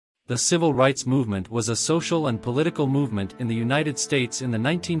The Civil Rights Movement was a social and political movement in the United States in the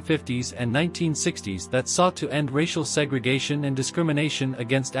 1950s and 1960s that sought to end racial segregation and discrimination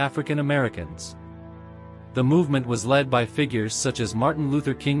against African Americans. The movement was led by figures such as Martin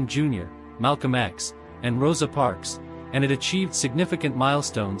Luther King Jr., Malcolm X, and Rosa Parks, and it achieved significant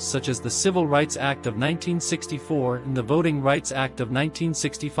milestones such as the Civil Rights Act of 1964 and the Voting Rights Act of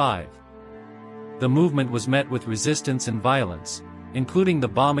 1965. The movement was met with resistance and violence, including the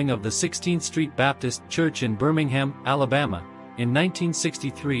bombing of the 16th Street Baptist Church in Birmingham, Alabama, in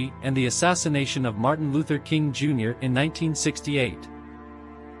 1963 and the assassination of Martin Luther King Jr. in 1968.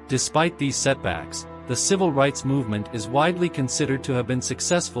 Despite these setbacks, the civil rights movement is widely considered to have been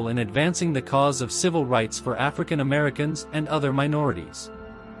successful in advancing the cause of civil rights for African Americans and other minorities.